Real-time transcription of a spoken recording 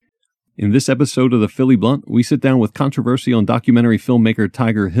In this episode of the Philly Blunt, we sit down with controversy on documentary filmmaker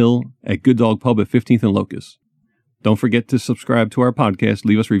Tigre at Good Dog Pub at 15th and Locust. Don't forget to subscribe to our podcast,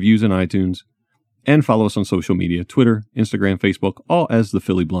 leave us reviews in iTunes, and follow us on social media, Twitter, Instagram, Facebook, all as The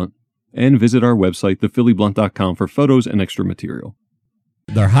Philly Blunt. And visit our website, thephillyblunt.com, for photos and extra material.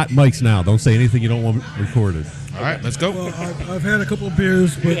 They're hot mics now. Don't say anything you don't want recorded. All right, let's go. Well, I've had a couple of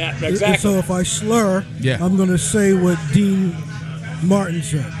beers, but so if I slur, I'm going to say what Dean Martin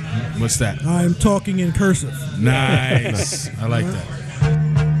said. What's that? I'm talking in cursive. Nice. I like that.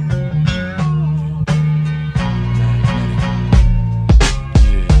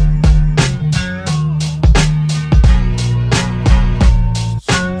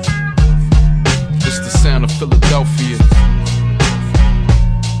 It's the sound of Philadelphia.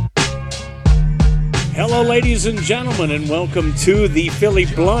 Hello, ladies and gentlemen, and welcome to the Philly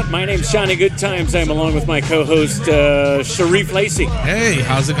Blunt. My name's Johnny Goodtimes. I'm along with my co-host, Sharif Lacey. Hey,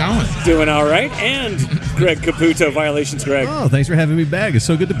 how's it going? Doing all right. And Greg Caputo, Violations Greg. Oh, thanks for having me back. It's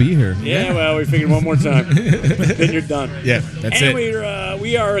so good to be here. Yeah, well, we figured one more time. Then you're done. Yeah, that's and it.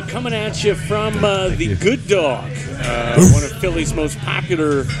 We are coming at you from the Good Dog, one of Philly's most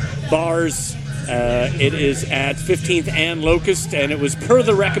popular bars. It is at 15th and Locust, and it was per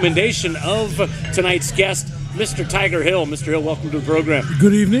the recommendation of tonight's guest, Mr. Tigre Hill. Mr. Hill, welcome to the program.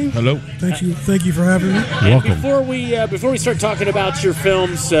 Good evening. Hello. Thank you for having me. Welcome. Before we start talking about your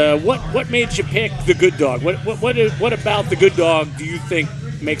films, what made you pick the Good Dog? What about the Good Dog do you think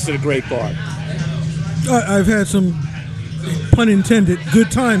makes it a great bar? I've had some, pun intended, good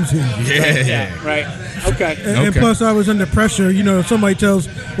times here. Yeah. Right. Okay. And plus, I was under pressure. You know, if somebody tells,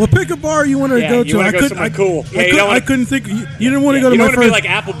 "Well, pick a bar you want to go to," you want to go somewhere cool. I couldn't think. You didn't want to go to my first. You don't want to be like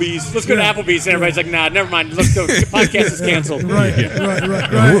Applebee's. Let's go to Applebee's, and everybody's like, "Nah, never mind. Let's go. The podcast is canceled." Right.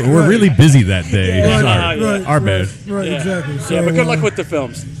 We're really busy that day. Right, Sorry. right, Our bad. Right, exactly. So, Yeah, but good luck with the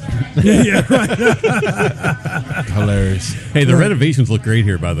films. Yeah, right. Hilarious. Hey, the renovations look great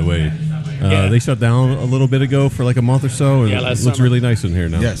here, by the way. They shut down a little bit ago for like a month or so, and it looks summer. really nice in here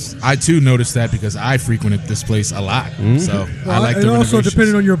now. Yes, I too noticed that because I frequented this place a lot. So I like the It also renovations.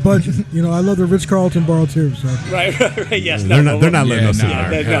 depended on your budget. You know, I love the Ritz-Carlton bar too. So. Right. Yes. They're not letting us in nah.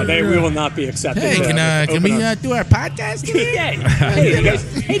 there. We will not be accepting. Hey, can we do our podcast today?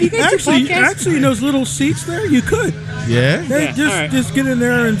 Hey, do you guys do podcasts? Actually, in those little seats there, you could. Yeah. Just get in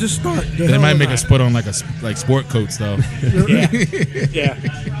there and just start. They might make us put on like sport coats though.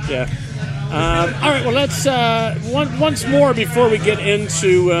 Yeah. All right. Well, let's once more before we get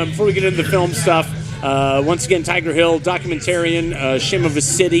into the film stuff. Once again, Tigre Hill, documentarian, Shim of a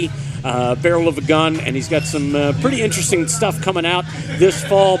City, Barrel of a Gun, and he's got some pretty interesting stuff coming out this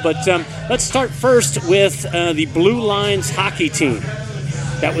fall. But let's start first with the Blue Lines hockey team.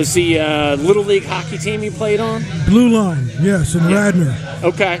 That was the Little League hockey team you played on? Blue Line, yes, in Radnor.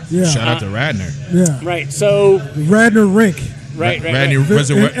 Okay. Yeah. Shout out to Radnor. Yeah. Right. So Radnor Rink. Right.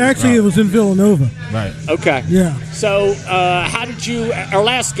 Actually, it was in Villanova. Right. Okay. Yeah. So, how did you? Our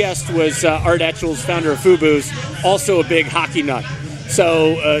last guest was Art Etchells, founder of FUBU's, also a big hockey nut.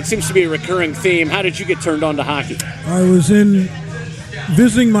 So, it seems to be a recurring theme. How did you get turned on to hockey? I was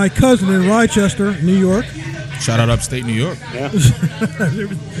visiting my cousin in Rochester, New York. Shout out upstate New York. Yeah.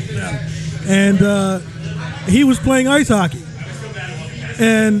 And he was playing ice hockey.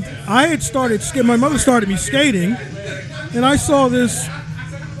 And I had started my mother started me skating, and I saw this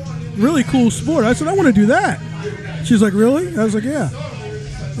really cool sport. I said, I want to do that. She's like, really? I was like, yeah.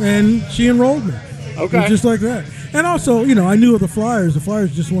 And she enrolled me. Okay. Just like that. And also, you know, I knew of the Flyers. The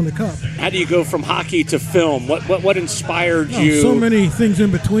Flyers just won the cup. How do you go from hockey to film? What inspired you? So many things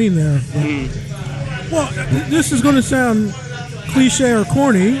in between there. Well, this is going to sound cliche or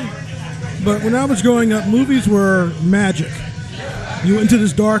corny, but when I was growing up, movies were magic. You went into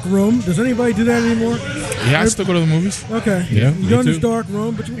this dark room. Does anybody do that anymore? Yeah, I still go to the movies. Okay. Yeah, You go in this dark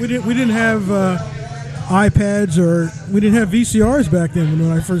room, but we didn't have iPads or we didn't have VCRs back then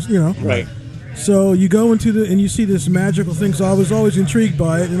when I first, you know. Right. So you go into and you see this magical thing. So I was always intrigued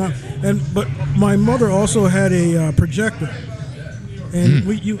by it, but my mother also had a projector, and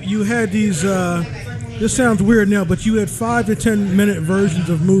you had these. This sounds weird now, but you had 5 to 10 minute versions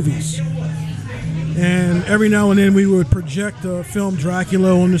of movies. And every now and then we would project the film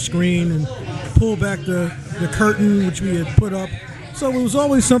Dracula on the screen and pull back the curtain, which we had put up. So it was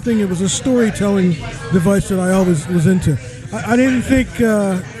always something, it was a storytelling device that I always was into. I didn't think,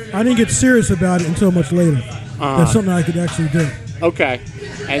 I didn't get serious about it until much later. That's something I could actually do. Okay.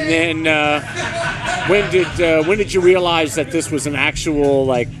 And then when did you realize that this was an actual,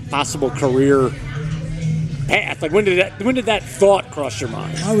 like, possible career path? Like, when did that thought cross your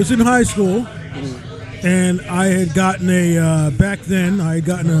mind? I was in high school. And I had gotten back then, I had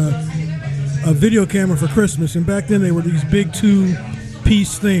gotten a video camera for Christmas, and back then they were these big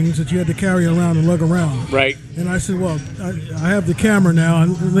 2-piece things that you had to carry around and lug around. Right. And I said, well, I have the camera now,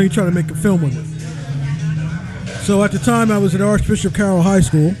 and let me try to make a film with it. So at the time, I was at Archbishop Carroll High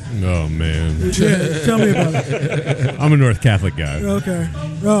School. Oh, man. Yeah, tell me about it. I'm a North Catholic guy. Okay.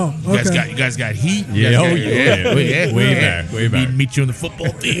 Oh, okay. You guys got heat? Yeah, Yeah. Way back. Meet you on the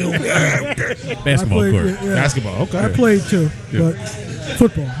football field. Basketball court. Yeah. Basketball, okay. I played too, but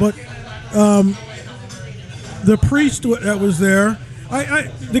football. But the priest that was there,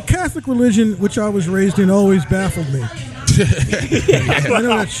 the Catholic religion, which I was raised in, always baffled me. I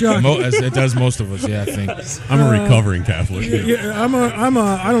know that's shocking. It does most of us, yeah, I think. I'm a recovering Catholic. Yeah, I'm a.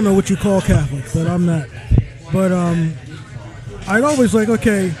 I don't know what you call Catholic, but I'm not. But I'd always like,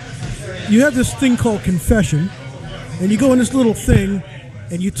 okay, you have this thing called confession, and you go in this little thing,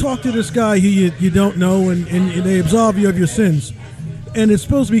 and you talk to this guy who you don't know, and they absolve you of your sins, and it's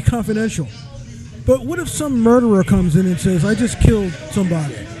supposed to be confidential. But what if some murderer comes in and says, I just killed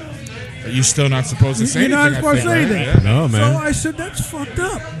somebody? You're still not supposed to say anything. You're not supposed to say anything. Right? No, man. So I said, that's fucked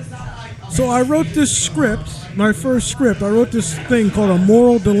up. So I wrote this script, my first script. I wrote this thing called A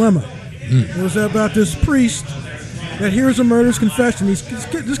Moral Dilemma. It was about this priest that hears a murder's confession.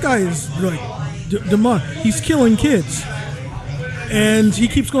 This guy is like demonic. He's killing kids. And he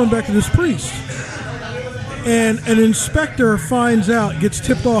keeps going back to this priest. And an inspector finds out, gets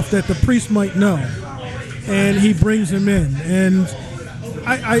tipped off that the priest might know. And he brings him in. And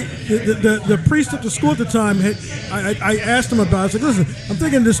the priest at the school at the time, I asked him about it. I was like, listen, I'm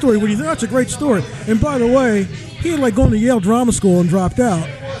thinking of this story. What do you think? That's a great story. And by the way, he had like gone to Yale Drama School and dropped out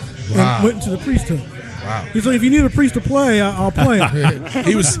and went into the priesthood. Wow. He's like, if you need a priest to play, I'll play him.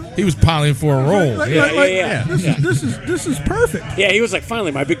 he was piling for a role. This is perfect. Yeah, he was like,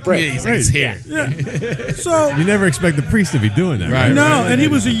 finally, my big break. Yeah, he's here. Yeah. So You never expect the priest to be doing that, right? no, and he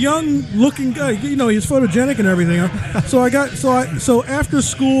was a young-looking guy. You know, he was photogenic and everything. So after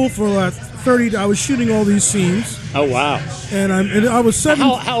school for 30, I was shooting all these scenes. Oh, wow. And I was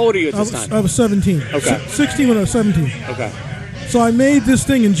 17. How old are you at this time? I was 17. Okay. 16 when I was 17. Okay. So I made this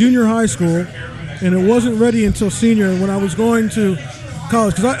thing in junior high school, and it wasn't ready until senior when I was going to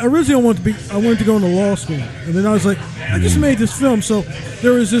college. Because I originally I wanted to go into law school, and then I was like, I just made this film. So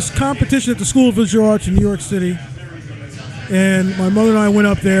there was this competition at the School of Visual Arts in New York City, and my mother and I went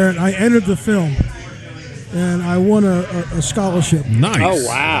up there, and I entered the film, and I won a scholarship. Nice. Oh,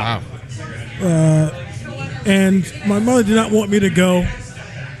 wow. And my mother did not want me to go.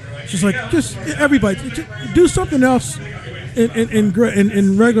 She's like, just everybody, just do something else in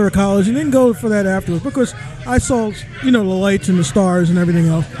regular college, and then go for that afterwards, because I saw, the lights and the stars and everything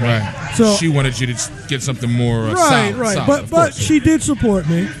else. Right. So she wanted you to get something more right. solid, But she did support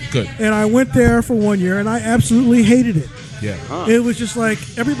me. Good. And I went there for 1 year, and I absolutely hated it. Yeah. It was just like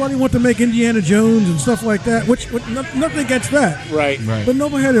everybody wanted to make Indiana Jones and stuff like that, which nothing against that. Right. But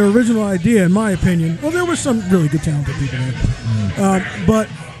nobody had an original idea, in my opinion. Well, there were some really good, talented people there. But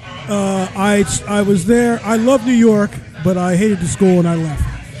I was there. I loved New York, but I hated the school, and I left.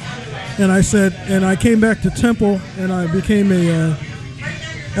 And I came back to Temple, and I became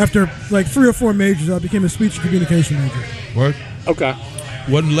after like 3 or 4 majors, I became a speech and communication major. What? Okay.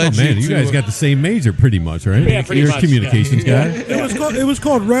 What led you you to... guys got the same major pretty much, right? Yeah, pretty You're much, a communications guy. It was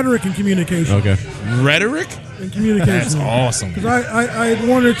called rhetoric and communication. Okay. Rhetoric? And communication. That's awesome. Because I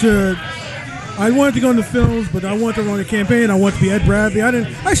wanted to go into films, but I wanted to run a campaign. I wanted to be Ed Bradley.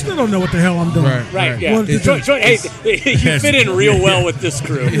 I still don't know what the hell I'm doing. Right, yeah. Wanted to do- Hey, you fit in real well with this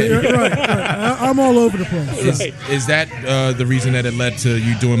crew. Yeah, right. I'm all over the place. Is that the reason that it led to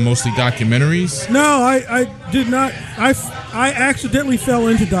you doing mostly documentaries? No, I did not. I accidentally fell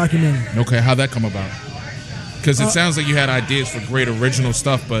into documentary. Okay, how'd that come about? Because it sounds like you had ideas for great original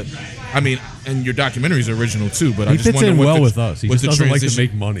stuff, but I mean, and your documentaries are original too. But I just fits wonder in what well with us. He just doesn't like to transition-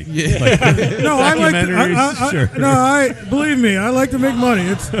 make money. Yeah. No, I like to, Documentaries, sure. No, believe me, I like to make money.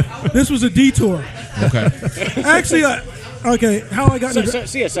 This was a detour. Okay. Actually, how I got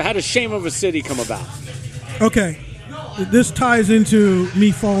into So how does Shame of a City come about? Okay, this ties into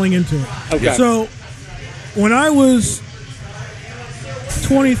me falling into it. Okay. So when I was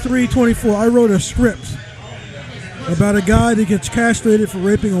 23, 24, I wrote a script about a guy that gets castrated for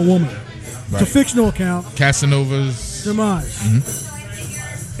raping a woman. It's a fictional account. Casanova's demise.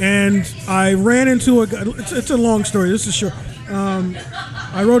 Mm-hmm. And I ran into a guy. It's a long story. This is short.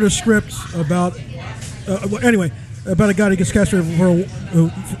 I wrote a script about about a guy that gets castrated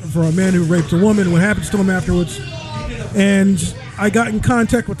for a man who raped a woman, what happens to him afterwards. And I got in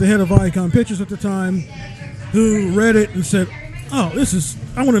contact with the head of Viacom Pictures at the time, who read it and said, I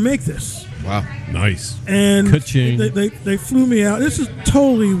want to make this. Wow. Nice. And Ka-ching. they flew me out. This is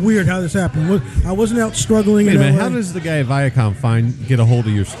totally weird how this happened. I wasn't out struggling. Wait a minute, LA. how does the guy at Viacom get a hold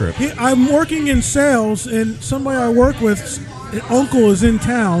of your script? I'm working in sales, and somebody I work with, his uncle is in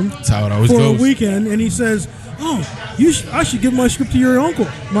town That's how it always for goes. a weekend, and he says, "Oh, I should give my script to your uncle,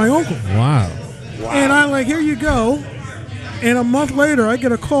 my uncle." Wow. And I'm like, "Here you go." And a month later, I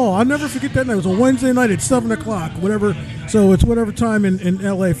get a call. I'll never forget that night. It was a Wednesday night at 7 o'clock, whatever. So it's whatever time in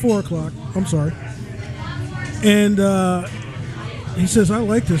L.A., 4 o'clock. I'm sorry. And he says, "I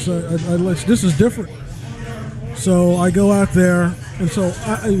like this. This is different." So I go out there, and so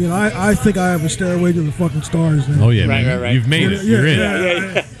I think I have a stairway to the fucking stars now. Oh, yeah, Right, man. right. You've made it. You're in.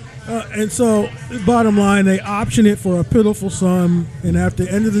 Yeah. And so, bottom line, they option it for a pitiful sum, and at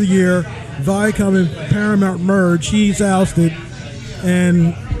the end of the year, Viacom and Paramount merge. He's ousted,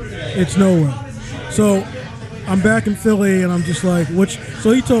 and it's nowhere. So I'm back in Philly, and I'm just like, which?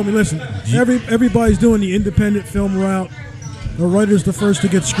 So he told me, listen, everybody's doing the independent film route. The writer's the first to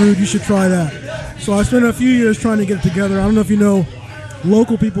get screwed. You should try that. So I spent a few years trying to get it together. I don't know if you know,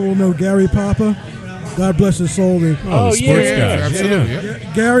 local people will know Gary Papa. God bless his soul. The sports guy. Absolutely.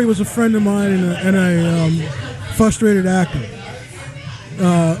 Yeah. Gary was a friend of mine and a frustrated actor.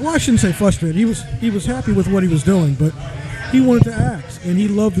 Well, I shouldn't say frustrated. He was happy with what he was doing, but he wanted to act, and he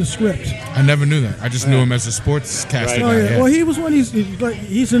loved the script. I never knew that. I just knew him as a sports caster Right. guy. Oh, yeah. Yeah. Well, he was when he's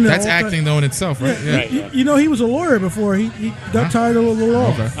in That's all acting though in itself, right? Yeah. He was a lawyer before. He got tired of the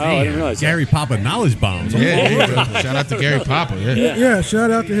law. Okay. Oh, I didn't realize that. Gary Papa knowledge bombs. Yeah, there you go. Shout out to Gary Papa. Yeah. Yeah,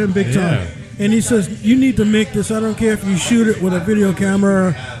 shout out to him big time. Yeah. And he says, "You need to make this. I don't care if you shoot it with a video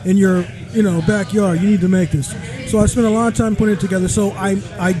camera in your backyard. You need to make this." So I spent a lot of time putting it together. So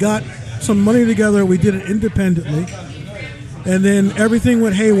I got some money together. We did it independently, and then everything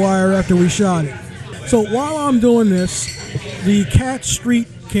went haywire after we shot it. So while I'm doing this, the Cat Street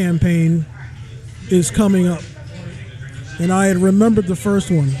campaign is coming up, and I had remembered the first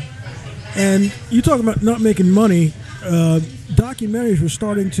one. And you talk about not making money. Documentaries were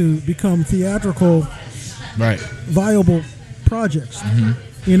starting to become theatrical, Right. viable projects.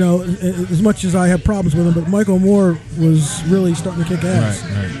 As much as I have problems with them, but Michael Moore was really starting to kick ass.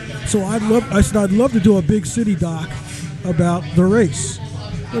 Right. So I said I'd love to do a big city doc about the race,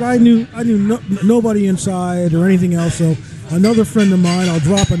 but I knew nobody inside or anything else. So another friend of mine, I'll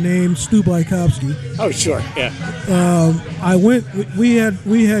drop a name, Stu Bykowski. Oh, sure. Yeah. I went. We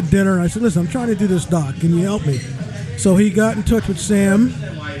had dinner, and I said, "Listen, I'm trying to do this doc. Can you help me?" So he got in touch with Sam.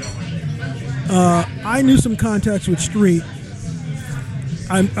 I knew some contacts with Street.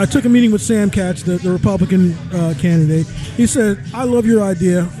 I took a meeting with Sam Katz, the Republican candidate. He said, "I love your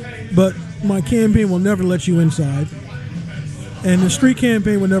idea, but my campaign will never let you inside, and the Street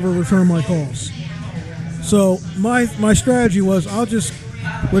campaign will never return my calls." So my strategy was, I'll just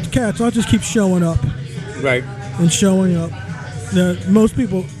keep showing up Right. and showing up. Most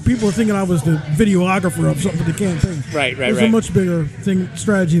people are thinking I was the videographer of something for the campaign. Right. It was a much bigger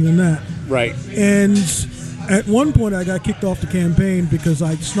strategy than that. Right. And at one point, I got kicked off the campaign because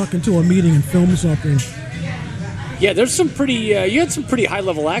I snuck into a meeting and filmed something. Yeah, there's some pretty. You had some pretty high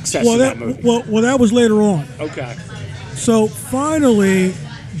level access in that movie. Well, that was later on. Okay. So finally,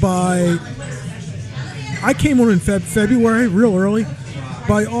 I came on in February, real early.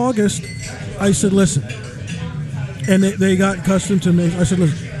 By August, I said, "Listen," and they got accustomed to me. I said,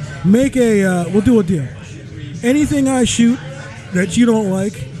 "Listen, we'll do a deal. Anything I shoot that you don't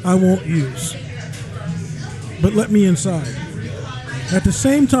like, I won't use. But let me inside." At the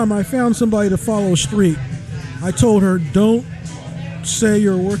same time, I found somebody to follow Street. I told her, "Don't say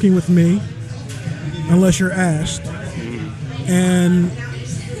you're working with me unless you're asked." And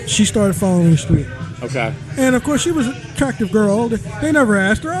she started following Street. Okay. And of course, she was an attractive girl. They never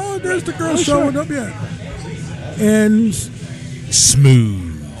asked her, "Oh, there's the girl showing up yet." And Smooth.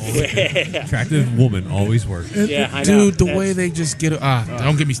 Attractive woman always works. Yeah, I know. Dude, the way they just get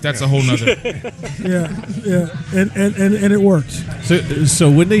don't get me. That's a whole nother. yeah, and it worked. So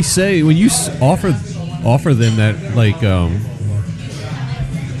when they say, when you offer them that, like,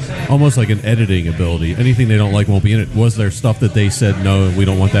 almost like an editing ability, anything they don't like won't be in it, was there stuff that they said, "No, we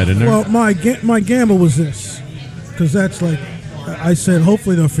don't want that in there"? Well, my gamble was this, because that's like, I said,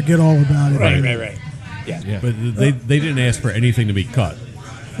 hopefully they'll forget all about it. Right. Yeah. But they didn't ask for anything to be cut.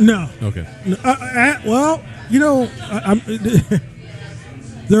 No. Okay. Well,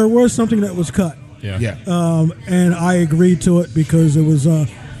 there was something that was cut. Yeah. And I agreed to it because it was an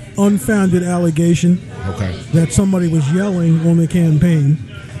unfounded allegation Okay. that somebody was yelling on the campaign.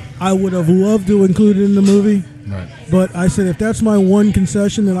 I would have loved to include it in the movie, Right. but I said if that's my one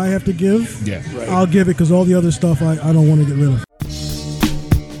concession that I have to give, Yeah. Right. I'll give it because all the other stuff I don't want to get rid of.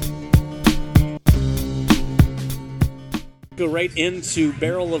 go right into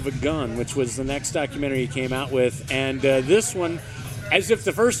Barrel of a Gun, which was the next documentary he came out with. And this one, as if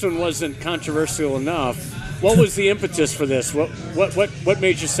the first one wasn't controversial enough, what was the impetus for this? What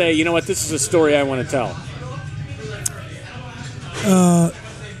made you say, you know what, this is a story I want to tell?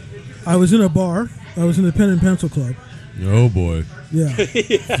 I was in a bar. I was in the Pen and Pencil Club. Oh, boy. Yeah.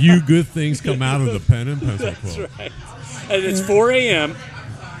 Few good things come out of the Pen and Pencil Club. That's right. And it's 4 a.m.,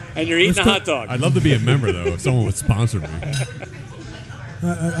 and you're eating a hot dog. I'd love to be a member, though, if someone would sponsor me.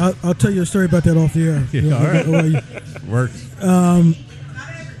 I'll tell you a story about that off the air. Yeah, all right. Works.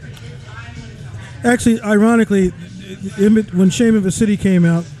 Actually, ironically, when Shame of a City came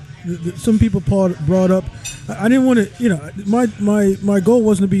out, some people brought up, I didn't want to, my goal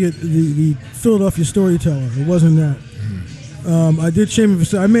wasn't to be the Philadelphia storyteller. It wasn't that. I did Shame of a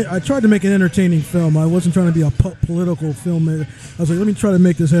City. I tried to make an entertaining film. I wasn't trying to be a political filmmaker. I was like, let me try to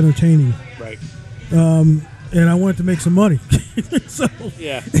make this entertaining. Right. And I wanted to make some money.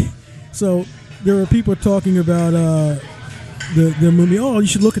 So there were people talking about the movie. Oh, you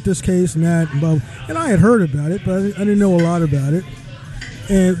should look at this case and that. And I had heard about it, but I didn't know a lot about it.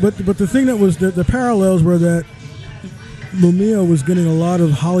 But the thing that was the parallels were that Mumia was getting a lot of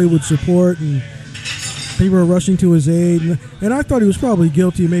Hollywood support and people were rushing to his aid, and I thought he was probably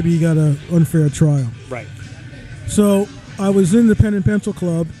guilty. Maybe he got an unfair trial. Right. So I was in the Pen and Pencil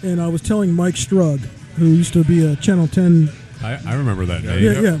Club, and I was telling Mike Strug, who used to be a Channel 10. I remember that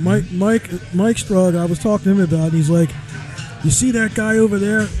name. Yeah. Mike Strug. I was talking to him about it, and he's like, "You see that guy over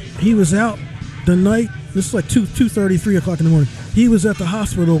there? He was out the night. This is like 2:30, 3 o'clock in the morning. He was at the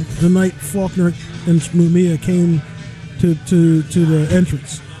hospital the night Faulkner and Mumia came to the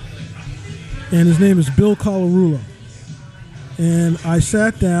entrance." And his name is Bill Colarulo. And I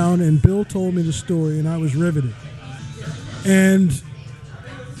sat down, and Bill told me the story, and I was riveted. And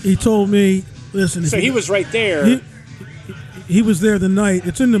he told me, listen... So he was right there. He was there the night.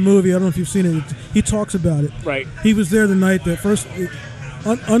 It's in the movie. I don't know if you've seen it. He talks about it. Right. He was there the night that first...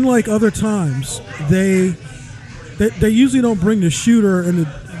 Unlike other times, they usually don't bring the shooter and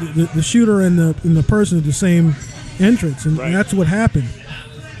the shooter and the person to the same entrance. And that's what happened.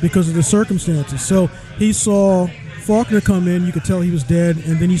 Because of the circumstances. So he saw Faulkner come in, you could tell he was dead,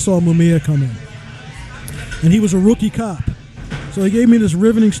 and then he saw Mumia come in. And he was a rookie cop. So he gave me this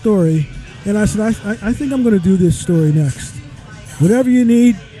riveting story, and I said, I think I'm going to do this story next. Whatever you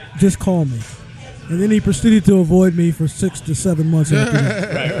need, just call me. And then he proceeded to avoid me for 6 to 7 months after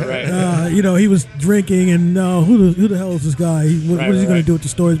that. Right. He was drinking, and who the hell is this guy? What is he going to do with the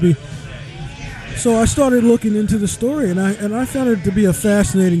stories? So I started looking into the story, and I found it to be a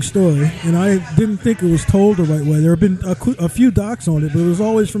fascinating story, and I didn't think it was told the right way. There have been a few docs on it, but it was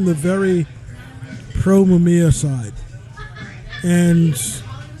always from the very pro-Mumia side. And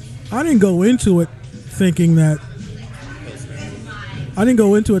I didn't go into it thinking that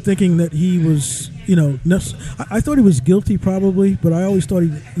he was, I thought he was guilty probably, but I always thought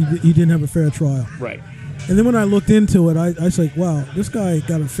he didn't have a fair trial. Right. And then when I looked into it, I was like, wow, this guy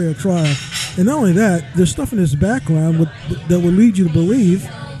got a fair trial. And not only that, there's stuff in his background that would lead you to believe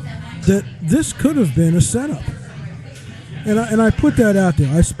that this could have been a setup. And I put that out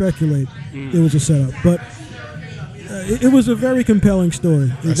there. I speculate it was a setup. But it was a very compelling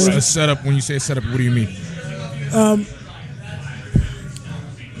story. A setup, when you say setup, what do you mean?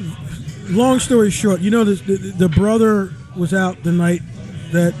 Long story short, the brother was out the night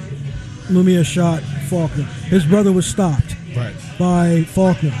that Mumia shot Faulkner. His brother was stopped by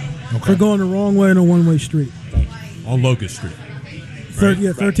Faulkner for going the wrong way on a one-way street. On Locust Street.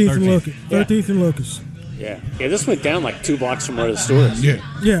 13th and Locust. 13th and Locust. Yeah, this went down like 2 blocks from where the store is.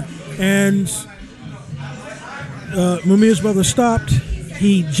 Yeah. And Mumia's brother stopped.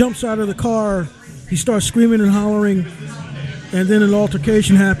 He jumps out of the car. He starts screaming and hollering. And then an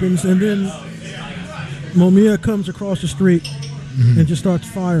altercation happens. And then Mumia comes across the street and just starts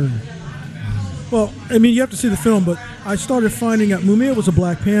firing. Well, I mean, you have to see the film, but I started finding out Mumia was a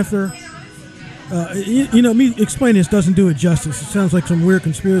Black Panther. Me explaining this doesn't do it justice. It sounds like some weird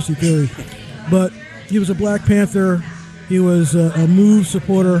conspiracy theory. But he was a Black Panther. He was a MOVE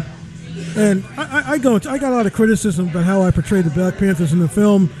supporter. And I got a lot of criticism about how I portrayed the Black Panthers in the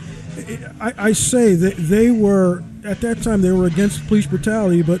film. I say that they were, at that time, they were against police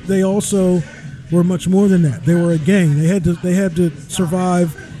brutality, but they also were much more than that. They were a gang. They had to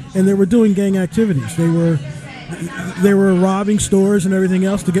survive, and they were doing gang activities. They were robbing stores and everything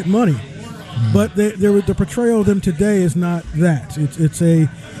else to get money. But the portrayal of them today is not that. It's a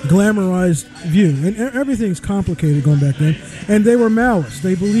glamorized view, and everything's complicated going back then. And they were Maoists.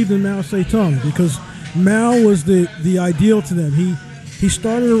 They believed in Mao Zedong because Mao was the ideal to them. He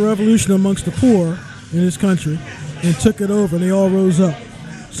started a revolution amongst the poor in his country, and took it over, and they all rose up.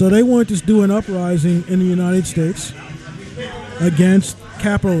 So they wanted to do an uprising in the United States against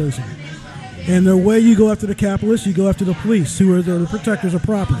capitalism. And the way you go after the capitalists, you go after the police, who are the protectors of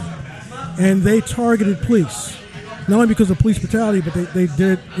property. And they targeted police, not only because of police brutality, but they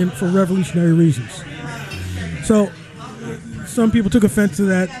did it for revolutionary reasons. So some people took offense to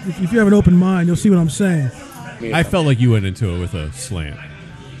that. If you have an open mind, you'll see what I'm saying. I felt like you went into it with a slant.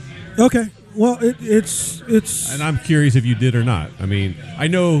 Okay. Well, it's and I'm curious if you did or not. I mean, I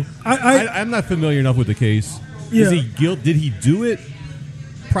know I'm not familiar enough with the case. Yeah. Is he Did he do it?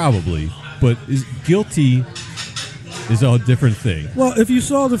 Probably, but is guilty is a different thing. Well, if you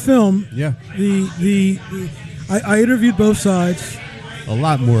saw the film, Yeah, I interviewed both sides. a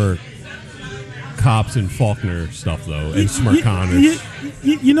lot more cops and Faulkner stuff though, and Smirkanish.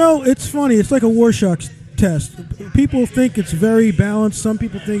 You know, it's funny. It's like a Rorschach test. People think it's very balanced. Some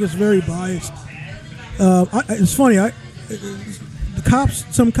people think it's very biased. It's funny.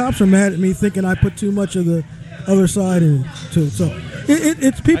 Some cops are mad at me thinking I put too much of the other side in it too. So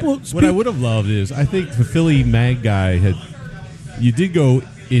it's people. What I would have loved is I think the Philly Mag guy you did go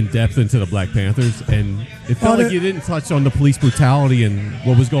in depth into the Black Panthers, and it felt like you didn't touch on the police brutality and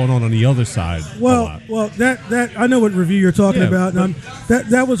what was going on the other side. Well, that I know what review you're talking about. And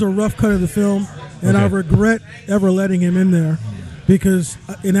that was a rough cut of the film, and I regret ever letting him in there because,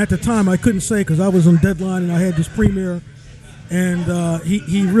 and at the time I couldn't say because I was on deadline and I had this premiere, and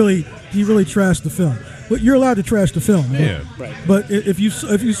he really trashed the film. But you're allowed to trash the film, right? Yeah, right. But if you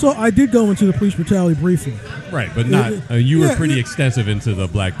saw, I did go into the police brutality briefly. Right, but not. You were pretty extensive into the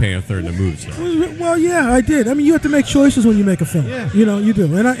Black Panther and the move stuff. Well, yeah, I did. I mean, you have to make choices when you make a film. Yeah. You know, you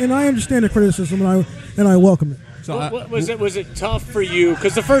do, and I understand the criticism, and I welcome it. So was it tough for you?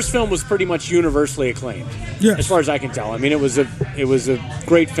 Because the first film was pretty much universally acclaimed, yes, as far as I can tell. I mean, it was a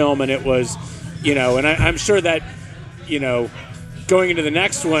great film, and it was, and I'm sure that, going into the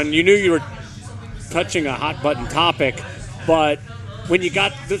next one, you knew you were touching a hot button topic, but when you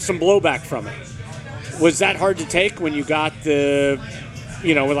got some blowback from it, was that hard to take when you got the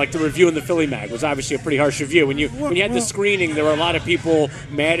review in the Philly Mag was obviously a pretty harsh review. When you had the screening, there were a lot of people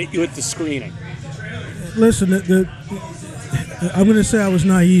mad at you at the screening. Listen, I'm going to say I was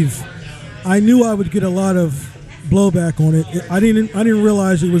naive. I knew I would get a lot of blowback on it. I didn't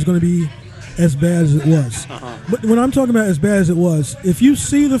realize it was going to be as bad as it was. Uh-huh. But when I'm talking about as bad as it was, if you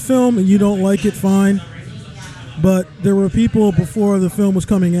see the film and you don't like it, fine. But there were people before the film was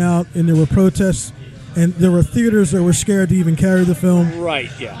coming out, and there were protests, and there were theaters that were scared to even carry the film. Right.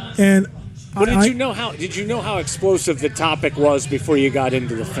 Yeah. And but did you know how explosive the topic was before you got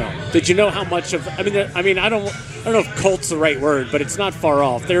into the film? Did you know how much of? I mean, I don't know if cult's the right word, but it's not far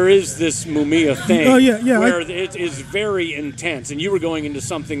off. There is this Mumia thing, where it is very intense, and you were going into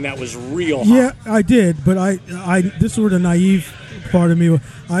something that was real hot. Yeah, I did, but I this was the naive part of me.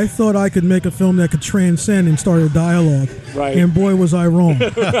 I thought I could make a film that could transcend and start a dialogue. Right. And boy, was I wrong.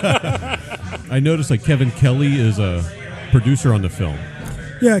 I noticed Kevin Kelly is a producer on the film.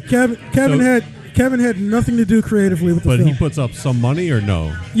 Yeah, Kevin had nothing to do creatively with the film. But he puts up some money or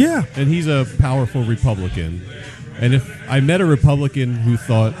no? Yeah. And he's a powerful Republican. And if I met a Republican who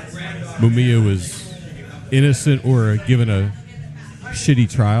thought Mumia was innocent or given a shitty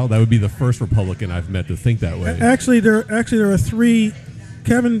trial, that would be the first Republican I've met to think that way. Actually, there are three.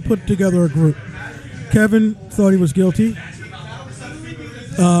 Kevin put together a group. Kevin thought he was guilty.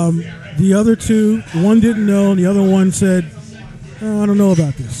 The other two, one didn't know, and the other one said, I don't know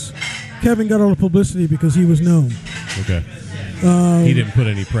about this. Kevin got all the publicity because he was known. Okay. He didn't put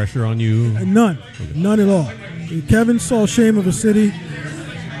any pressure on you? None. Okay. None at all. Kevin saw Shame of a City,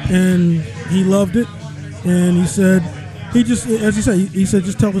 and he loved it. And he said, he said,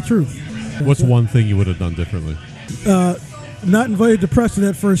 just tell the truth. What's one thing you would have done differently? Not invited the press to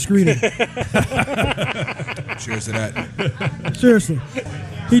that first screening. Cheers to that. Seriously.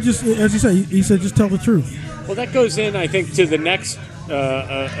 He said, just tell the truth. Well, that goes in, I think, to the next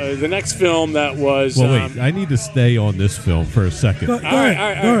film that was. Well, wait. I need to stay on this film for a second. All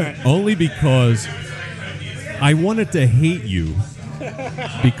right. Only because I wanted to hate you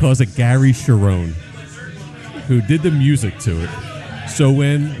because of Gary Sharon, who did the music to it. So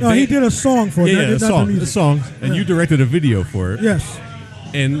when he did a song for it. The song, and you directed a video for it. Yes.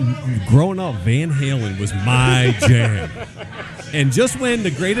 And growing up, Van Halen was my jam. And just when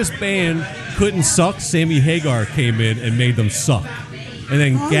the greatest band couldn't suck, Sammy Hagar came in and made them suck. And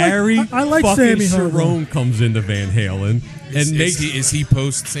then I like fucking Sammy Sharon comes into Van Halen and is he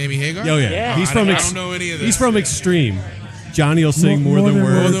post Sammy Hagar? Oh yeah. I don't know any of this. He's from Extreme. Johnny will sing more than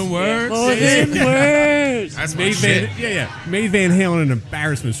words. More than words. More than words. That's my shit. Made Van Halen an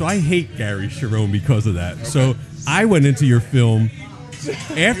embarrassment. So I hate Gary Sharon because of that. Okay. So I went into your film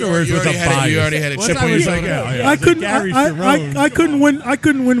afterwards You with a already had it- bias. you already had a Once chip I on was your like, shoulder. yeah, I couldn't. Gary I Cherone. couldn't win. I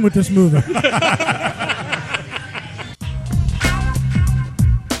couldn't win with this movie.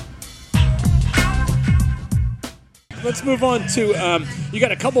 Let's move on to you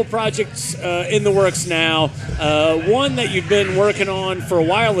got a couple projects in the works now. One that you've been working on for a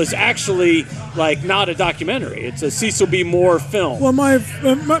while is actually like not a documentary. It's a Cecil B. Moore film. Well, my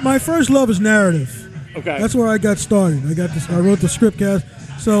first love is narrative. Okay. That's where I got started. I wrote the script cast,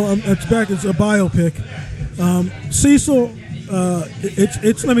 so it's a biopic. Cecil,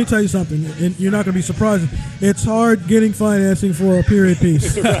 it's. Let me tell you something, and you're not going to be surprised. It's hard getting financing for a period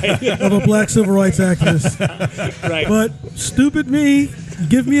piece of a black civil rights activist. Right. But stupid me,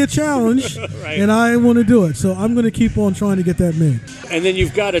 give me a challenge, and I want to do it. So I'm going to keep on trying to get that made. And then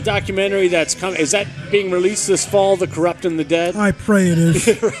you've got a documentary that's coming. Is that being released this fall? The Corrupt and the Dead. I pray it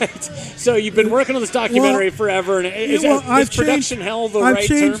is. Right. So you've been working on this documentary forever, and is production hell the right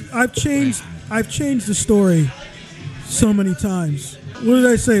term? I've changed the story so many times. What did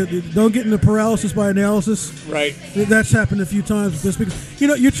I say? Don't get into paralysis by analysis. Right. That's happened a few times with this because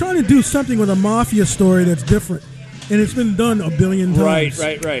you're trying to do something with a mafia story that's different, and it's been done a billion times.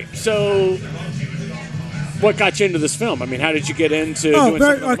 Right. So, what got you into this film? I mean, how did you get into doing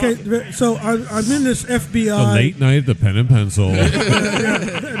something with the mafia? So I'm in this FBI. The late night, the pen and pencil.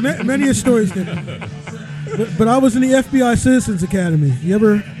 Many a stories. But I was in the FBI Citizens Academy. You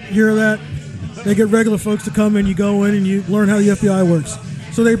ever hear of that? They get regular folks to come in, you go in, and you learn how the FBI works.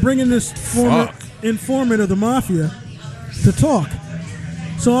 So they bring in this informant of the mafia to talk.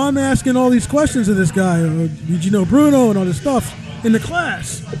 So I'm asking all these questions of this guy. Did you know Bruno and all this stuff in the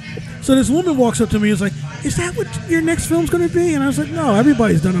class? So this woman walks up to me and is like, is that what your next film's going to be? And I was like, no,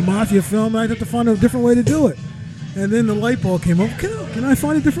 everybody's done a mafia film. I'd have to find a different way to do it. And then the light bulb came up. Can I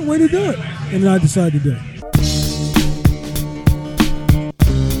find a different way to do it? And then I decided to do it.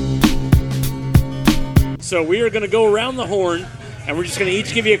 So we are going to go around the horn, and we're just going to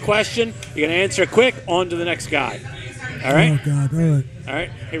each give you a question. You're going to answer it quick, on to the next guy. All right? Oh, God. All right. All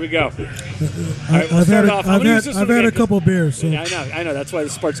right, here we go. I've had a couple beers. So. Yeah, I know. That's why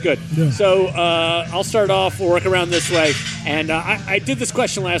this part's good. Yeah. So I'll start off. We'll work around this way. And I did this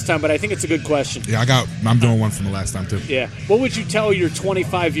question last time, but I think it's a good question. Yeah, I'm doing one from the last time, too. Yeah. What would you tell your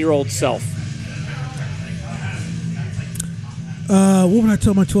 25-year-old self? What would I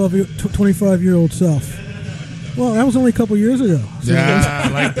tell my 25-year-old self? Well, that was only a couple years ago. So Yeah, I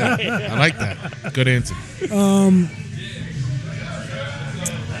like that. I like that. Good answer.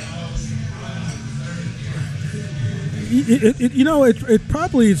 It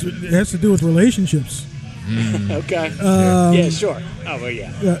probably has to do with relationships. Okay. Yeah, sure. Oh, well,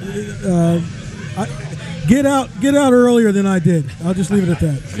 yeah. Get out earlier than I did. I'll just leave it at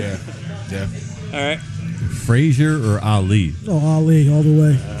that. Yeah. All right. Frazier or Ali? Oh, Ali, all the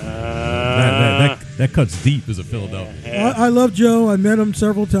way. That cuts deep as a Philadelphia. I love Joe. I met him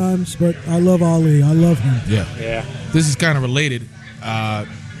several times, but I love Ali. I love him. Yeah. This is kind of related.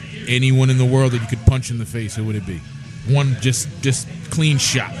 Anyone in the world that you could punch in the face, who would it be? One just clean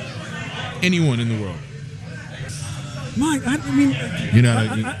shot. Anyone in the world. Mike, I mean,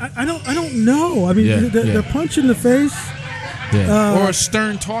 I don't know. I mean, the punch in the face. Yeah. Or a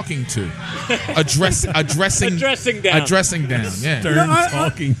stern talking to. Addressing down. Yeah. Stern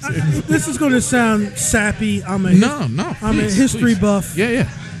talking to. This is going to sound sappy. I'm a history buff. Yeah.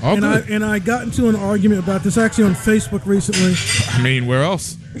 All good. And I got into an argument about this actually on Facebook recently. I mean, where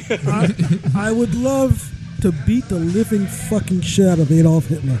else? I would love to beat the living fucking shit out of Adolf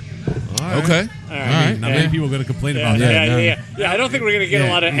Hitler. Okay. All right. Not many people are going to complain about that. Yeah, I don't think we're going to get a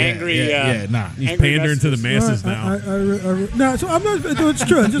lot of angry. He's pandering to the masses now. No, so I'm not. It's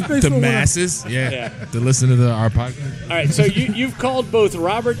true. Just based the on masses, to listen to our podcast. All right, so you've called both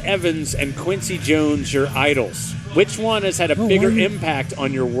Robert Evans and Quincy Jones your idols. Which one has had a bigger impact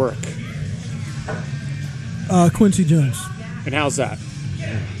on your work? Quincy Jones. And how's that?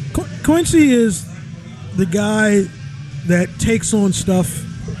 Quincy is the guy that takes on stuff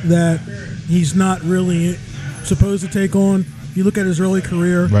that he's not really supposed to take on. If you look at his early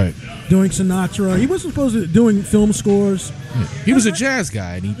career, right, doing Sinatra, he wasn't supposed to doing film scores. Yeah. He was a jazz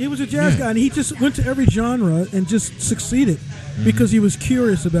guy. He was a jazz guy, and he just went to every genre and just succeeded because he was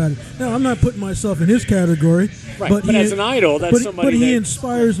curious about it. Now, I'm not putting myself in his category, right? But as an idol, that's somebody. But he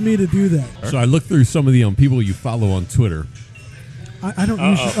inspires me to do that. So I looked through some of the people you follow on Twitter. I don't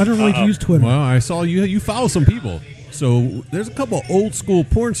really use Twitter. Well, I saw you follow some people. So there's a couple of old school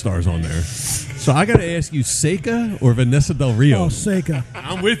porn stars on there. So I got to ask you, Seika or Vanessa Del Rio? Oh, Seika.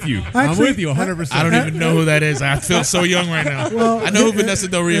 I'm with you. I'm Actually, with you 100%. I don't even know who that is. I feel so young right now. Well, I know who Vanessa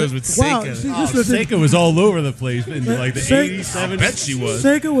Del Rio is, but wow, Seika. see, this is the thing. Seika was all over the place in like the Seika- 80s, I 70s. bet she was.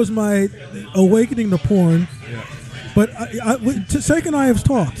 Seika was my awakening to porn. But Seika and I have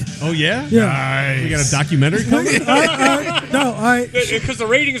talked. Oh, yeah? Yeah. Nice. We got a documentary coming? Because the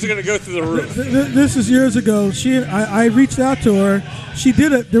ratings are going to go through the roof. This is years ago. I reached out to her. She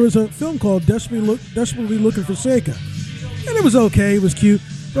did it. There was a film called Desperately Looking for Seika, and it was okay. It was cute.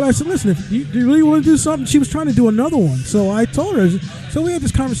 But I said, listen, do you really want to do something? She was trying to do another one, so I told her. So we had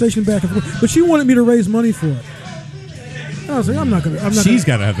this conversation back and forth. But she wanted me to raise money for it. I was like, I'm not gonna. She's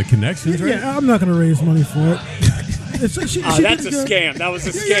got to have the connections, right? Yeah, I'm not gonna raise money for it. That's a scam. That was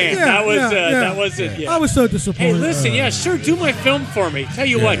a scam. That was it. Yeah. I was so disappointed. Hey, listen, sure, do my film for me. Tell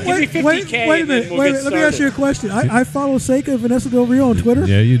you what, give me $50K. Wait a minute. Let me ask you a question. I follow Seika and Vanessa Del Rio on Twitter.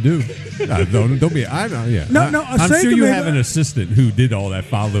 Yeah, you do. Don't be. I'm Seika sure you made have an assistant who did all that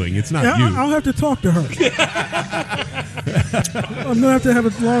following. It's not you. I'll have to talk to her. I'm gonna have to have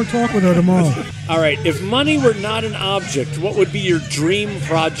a long talk with her tomorrow. All right. If money were not an object, what would be your dream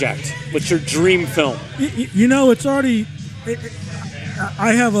project? What's your dream film? It's already.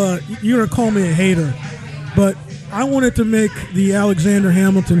 I have you're gonna call me a hater, but I wanted to make the Alexander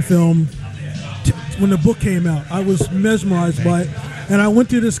Hamilton film when the book came out. I was mesmerized by it, and I went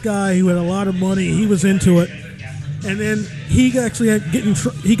to this guy who had a lot of money. He was into it, and then he actually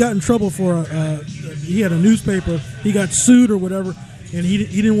he got in trouble for he had a newspaper. He got sued or whatever, and he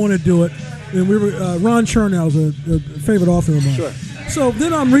didn't want to do it. And we were Ron Chernow's a favorite author of mine. Sure. So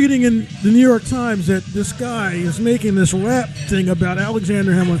then I'm reading in the New York Times that this guy is making this rap thing about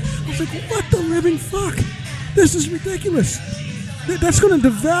Alexander Hamilton. I was like, what the living fuck? This is ridiculous. That's going to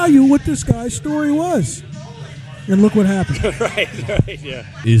devalue what this guy's story was. And look what happened. Right, yeah.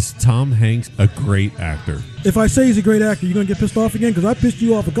 Is Tom Hanks a great actor? If I say he's a great actor, you're going to get pissed off again? Because I pissed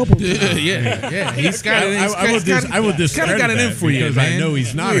you off a couple of times. Yeah. He's got it. I will discredit got it in that for you, because man. I know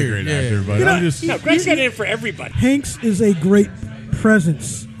he's not a great actor, but I'm just. No, Greg's got it in for everybody. Hanks is a great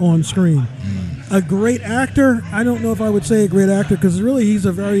presence on screen. A great actor, I don't know if I would say a great actor because really he's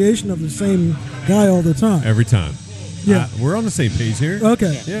a variation of the same guy all the time. Every time. Yeah. We're on the same page here.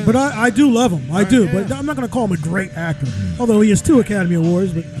 Okay. Yeah. But I do love him. I do. But I'm not going to call him a great actor. Although he has 2 Academy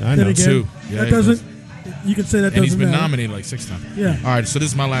Awards. But I then know. again, 2. Yeah, that he doesn't, you can say that And doesn't he's been matter. nominated like 6 times. Yeah. All right, so this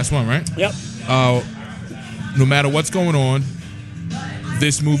is my last one, right? Yep. No matter what's going on,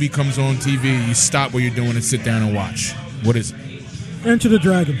 this movie comes on TV, you stop what you're doing and sit down and watch. What is it? Enter the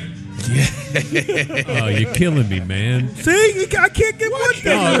Dragon. Oh, you're killing me, man. See? I can't get one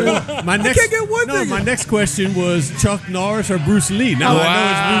thing. My next, I can't get one thing. my next question was Chuck Norris or Bruce Lee. Now I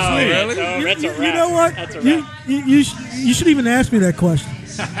know it's Bruce Lee. Really? Oh, that's a wrap. You know what? That's a wrap. You should even ask me that question.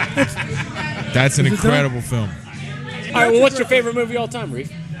 That's an Is it incredible film. All right, well, what's your favorite movie all time,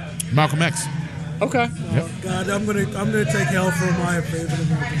 Reef? Malcolm X. Okay. God, I'm gonna take hell for my favorite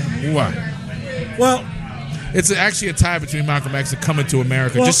American. Why? Well, It's actually a tie between Malcolm X and Coming to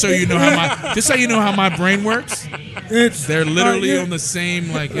America. Well, just so you know how my brain works. They're literally on the same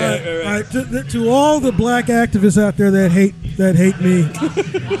to all the black activists out there that hate me,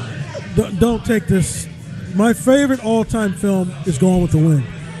 don't take this. My favorite all-time film is Gone with the Wind.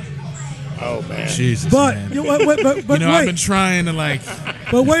 Oh man. Jesus. But man. but wait. I've been trying to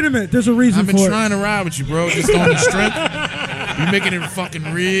But wait a minute. There's a reason I've been for trying to ride with you, bro. Just on the strength. You're making it fucking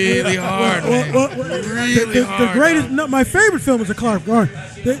really hard, man. Really hard. The greatest. No, my favorite film is A Clockwork Orange.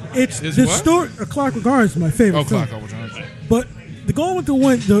 It's the what? story. A Clockwork Orange is my favorite film. Clockwork Orange. But the Gone with the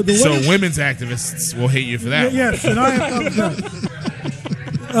Wind. The So way, women's activists will hate you for that. yes, and I have problems.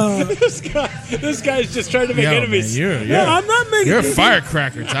 This guy's just trying to make enemies. Man, No, I'm not making. You're a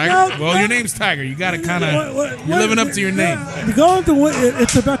firecracker, Tiger. No, well, no. your name's Tiger. You got to kind of. You're living up to your name. The Gone with the Wind.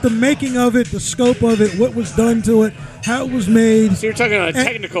 It's about the making of it, the scope of it, what was done to it, how it was made. So you're talking on a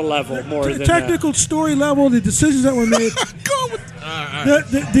technical level more than Technical story level, the decisions that were made. Go with.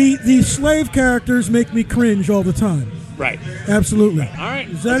 The slave characters make me cringe all the time. right. Absolutely. All right.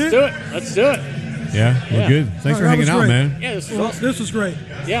 Is that Let's it? do it. Let's do it. Yeah, we're good. Thanks All for right, hanging that out, was great. man. Yeah, this was Well, awesome. this was great.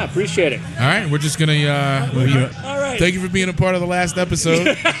 Yeah, appreciate it. All right, we're just gonna. All right. Thank you for being a part of the last episode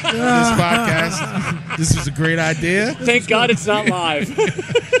of this podcast. This was a great idea. Thank God it's not live.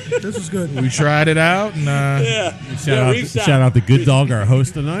 This was good. We tried it out, and Yeah. Shout out to Good Dog, our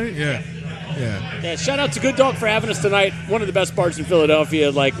host tonight. yeah. Yeah, shout out to Good Dog for having us tonight. One of the best bars in Philadelphia.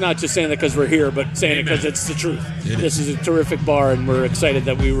 Like, not just saying that because we're here, but saying it because it's the truth. This is a terrific bar, and we're excited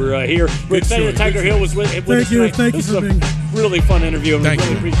that we were here. We're excited that Tiger Hill was with us Thank you. tonight. Thank you This for was being. a really fun interview, and we Thank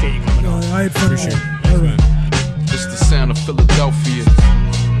really you. appreciate you coming on. I had fun. Appreciate it. All right. It's the sound of Philadelphia.